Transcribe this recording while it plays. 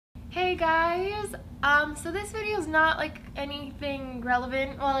Hey guys, so this video is not like anything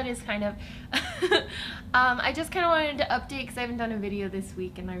relevant. Well, it is kind of. I just kind of wanted to update because I haven't done a video this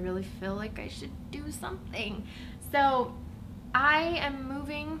week and I really feel like I should do something. So I am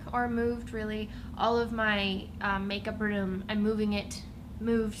moving, or moved really, all of my makeup room. I'm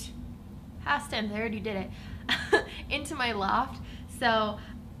moved, past tense, I already did it, into my loft. So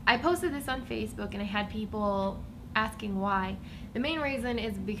I posted this on Facebook and I had people asking why. The main reason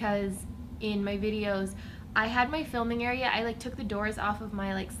is because in my videos I had my filming area, I took the doors off of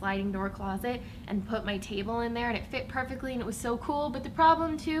my sliding door closet and put my table in there, and it fit perfectly and it was so cool. But the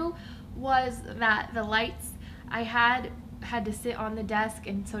problem too was that the lights I had to sit on the desk,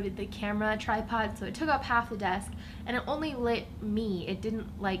 and so did the camera tripod, so it took up half the desk and it only lit me. It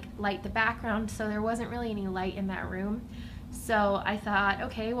didn't light the background, so there wasn't really any light in that room. So I thought,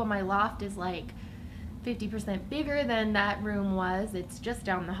 okay, well, my loft is 50% bigger than that room was. It's just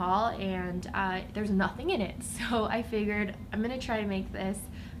down the hall and there's nothing in it. So I figured I'm gonna try to make this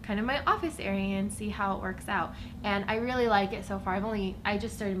kind of my office area and see how it works out. And I really like it so far. I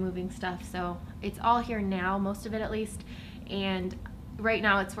just started moving stuff, so it's all here now, most of it at least. And right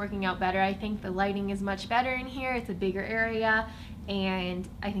now it's working out better. I think the lighting is much better in here. It's a bigger area and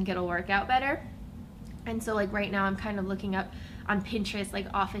I think it'll work out better. And so right now I'm kind of looking up on Pinterest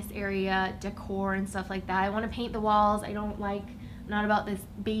office area decor and stuff like that. I want to paint the walls. I'm not about this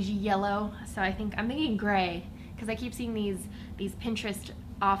beigey yellow, so I'm thinking gray, because I keep seeing these Pinterest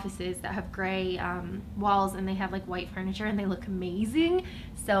offices that have gray walls and they have white furniture and they look amazing.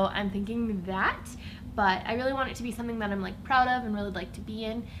 So I'm thinking that, but I really want it to be something that I'm proud of and really like to be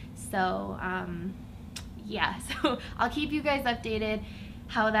in. So yeah, so I'll keep you guys updated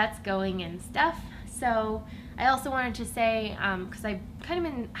how that's going and stuff. So I also wanted to say, because I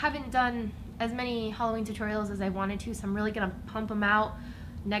haven't done as many Halloween tutorials as I wanted to, so I'm really gonna pump them out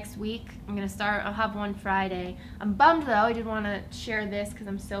next week. I'll have one Friday. I'm bummed though. I did want to share this because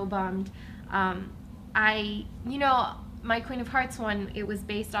I'm so bummed. My Queen of Hearts one, it was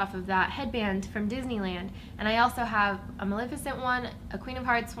based off of that headband from Disneyland, and I also have a Maleficent one, a Queen of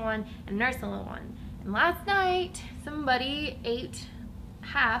Hearts one, and an Ursula one. And last night somebody ate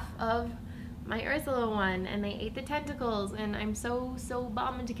half of my Ursula one and they ate the tentacles, and I'm so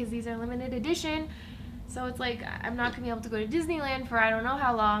bummed because these are limited edition. So it's I'm not gonna be able to go to Disneyland for I don't know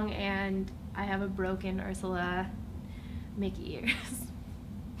how long, and I have a broken Ursula Mickey ears.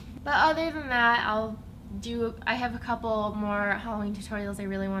 But other than that, I have a couple more Halloween tutorials I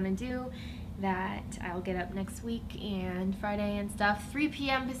really want to do that I'll get up next week and Friday and stuff. 3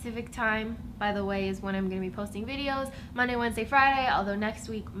 p.m. Pacific time, by the way, is when I'm going to be posting videos. Monday, Wednesday, Friday, although next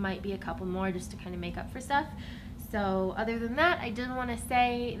week might be a couple more just to kind of make up for stuff. So other than that, I did want to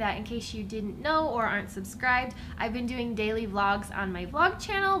say that in case you didn't know or aren't subscribed, I've been doing daily vlogs on my vlog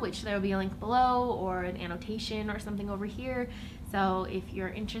channel, which there will be a link below or an annotation or something over here. So if you're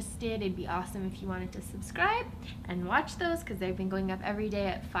interested, it'd be awesome if you wanted to subscribe and watch those, because they've been going up every day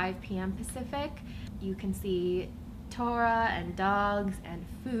at 5 p.m. Pacific. You can see Tora and dogs and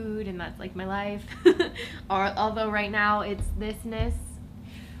food, and that's my life. Although right now it's thisness,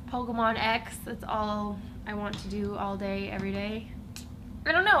 Pokemon X, that's all I want to do all day, every day.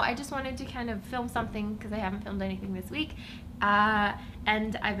 I don't know, I just wanted to kind of film something because I haven't filmed anything this week. And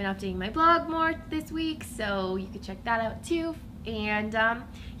I've been updating my blog more this week, so you could check that out too. And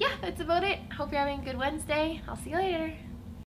yeah, that's about it. Hope you're having a good Wednesday. I'll see you later.